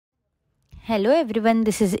Hello everyone,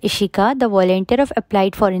 this is Ishika, the volunteer of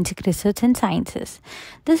Applied Forensic Research and Sciences.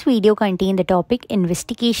 This video contains the topic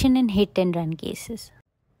Investigation in Hit and Run Cases.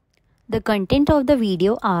 The content of the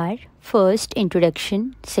video are: first,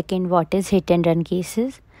 introduction; second, what is hit and run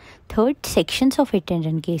cases; third, sections of hit and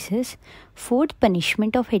run cases; fourth,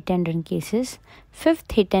 punishment of hit and run cases;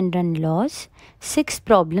 fifth, hit and run laws; sixth,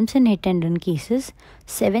 problems in hit and run cases;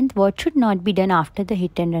 seventh, what should not be done after the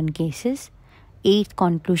hit and run cases; eighth,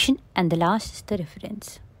 conclusion; and the last is the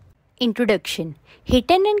reference. Introduction. Hit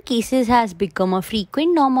and run cases has become a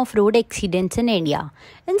frequent norm of road accidents in India.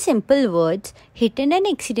 In simple words, hit and run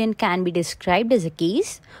accident can be described as a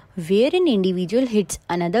case where an individual hits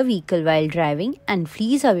another vehicle while driving and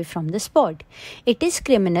flees away from the spot. It is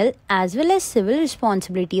criminal as well as civil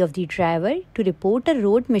responsibility of the driver to report a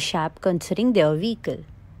road mishap concerning their vehicle.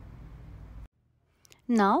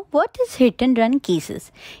 Now, what is hit and run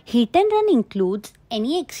cases? Hit and run includes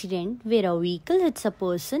any accident where a vehicle hits a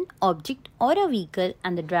person, object, or a vehicle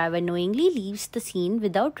and the driver knowingly leaves the scene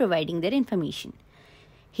without providing their information.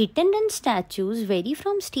 Hit and run statutes vary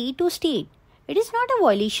from state to state. It is not a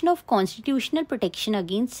violation of constitutional protection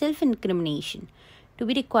against self-incrimination to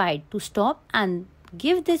be required to stop and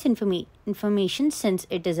give this information, since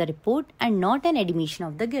it is a report and not an admission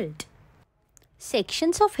of the guilt.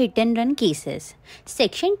 Sections of hit and run cases.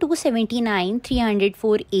 Section 279,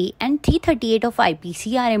 304A and 338 of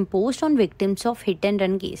IPC are imposed on victims of hit and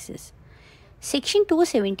run cases. Section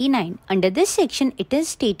 279. Under this section, it is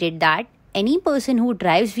stated that any person who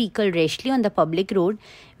drives vehicle rashly on the public road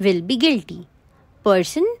will be guilty.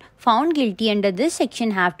 Person found guilty under this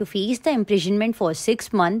section have to face the imprisonment for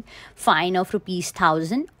 6 months, fine of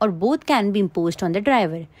 ₹1,000, or both can be imposed on the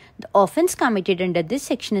driver. The offence committed under this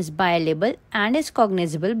section is bailable and is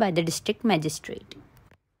cognizable by the district magistrate.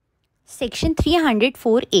 Section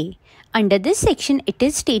 304A. Under this section, it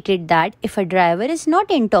is stated that if a driver is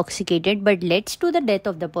not intoxicated but leads to the death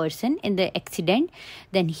of the person in the accident,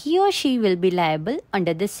 then he or she will be liable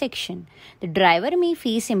under this section. The driver may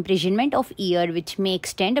face imprisonment of a year, which may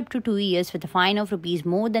extend up to 2 years, with a fine of rupees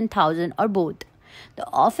more than 1,000, or both. The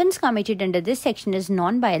offence committed under this section is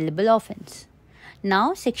non-bailable offence.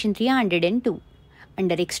 Now, Section 302.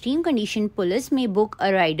 Under extreme condition, police may book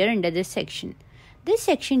a rider under this section. This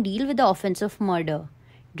section deals with the offence of murder.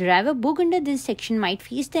 Driver booked under this section might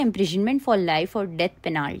face the imprisonment for life or death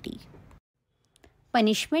penalty.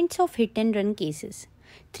 Punishments of hit and run cases.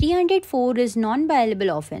 304 is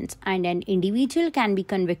non-bailable offence and an individual can be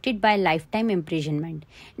convicted by lifetime imprisonment.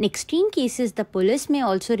 In extreme cases, the police may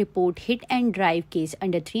also report hit and drive case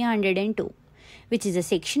under 302, which is a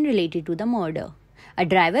section related to the murder. A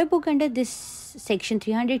driver booked under this section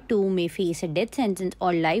 302 may face a death sentence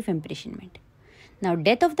or life imprisonment. Now,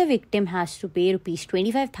 death of the victim has to pay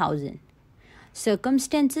 ₹25,000.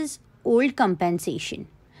 Circumstances, old compensation.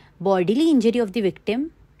 Bodily injury of the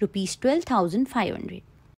victim, ₹12,500.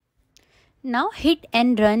 Now, hit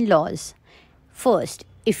and run laws. First,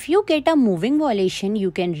 if you get a moving violation,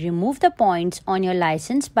 you can remove the points on your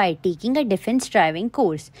license by taking a defense driving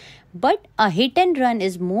course. But a hit and run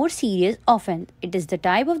is more serious offense. It is the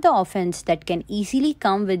type of the offense that can easily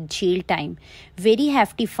come with jail time, very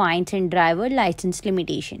hefty fines, and driver license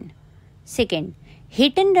limitation. Second,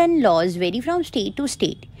 hit and run laws vary from state to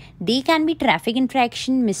state. They can be traffic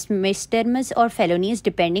infraction, misdemeanors, or felonies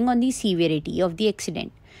depending on the severity of the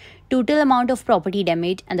accident, total amount of property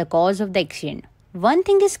damage, and the cause of the accident. One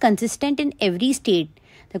thing is consistent in every state: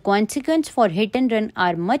 the consequences for hit and run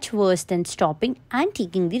are much worse than stopping and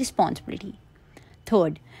taking the responsibility.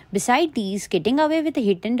 Third, beside these, getting away with a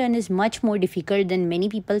hit and run is much more difficult than many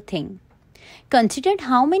people think. Consider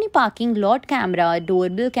how many parking lot camera,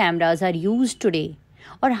 doorbell cameras are used today,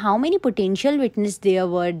 or how many potential witnesses there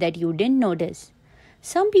were that you didn't notice.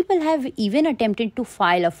 Some people have even attempted to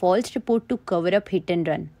file a false report to cover up hit and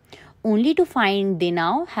run, only to find they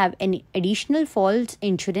now have an additional false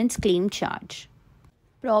insurance claim charge.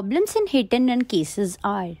 Problems in hit and run cases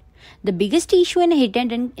are: the biggest issue in hit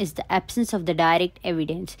and run is the absence of the direct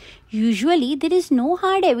evidence. Usually, there is no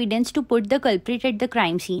hard evidence to put the culprit at the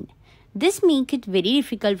crime scene. This makes it very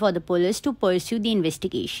difficult for the police to pursue the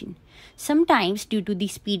investigation. Sometimes, due to the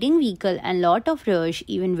speeding vehicle and lot of rush,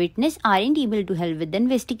 even witnesses aren't able to help with the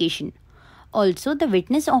investigation. Also, the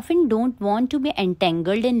witness often don't want to be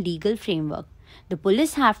entangled in legal framework. The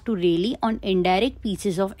police have to rely on indirect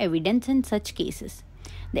pieces of evidence in such cases.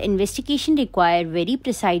 The investigation requires very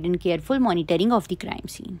precise and careful monitoring of the crime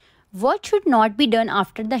scene. What should not be done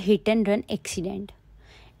after the hit and run accident?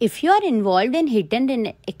 If you are involved in hit and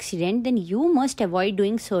run accident, then you must avoid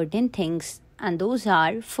doing certain things, and those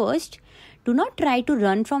are: first, do not try to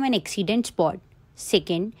run from an accident spot.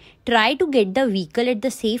 Second, try to get the vehicle at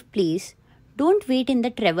the safe place. Don't wait in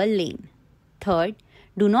the travel lane. Third,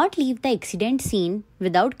 do not leave the accident scene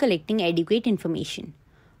without collecting adequate information.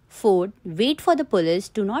 Fourth, wait for the police.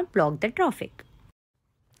 Do not block the traffic.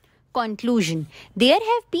 Conclusion. There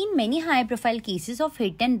have been many high-profile cases of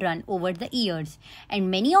hit and run over the years,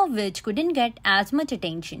 and many of which couldn't get as much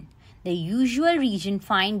attention. The usual reason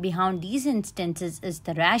found behind these instances is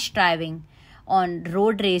the rash driving, on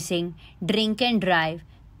road racing, drink and drive.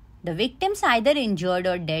 The victims, either injured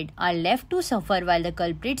or dead, are left to suffer while the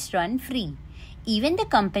culprits run free. Even the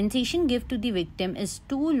compensation given to the victim is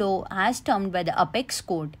too low as termed by the Apex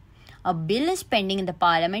Court. A bill is pending in the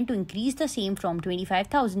Parliament to increase the same from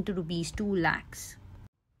 25,000 to rupees 2 lakhs.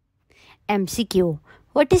 MCQ.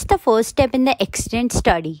 What is the first step in the accident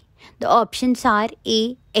study? The options are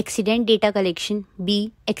A. Accident data collection,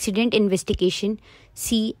 B. Accident investigation,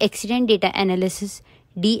 C. Accident data analysis,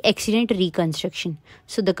 D. Accident reconstruction.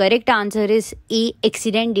 So the correct answer is A.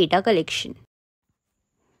 Accident data collection.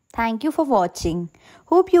 Thank you for watching.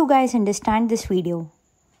 Hope you guys understand this video.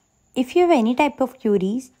 If you have any type of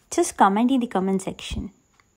queries, just comment in the comment section.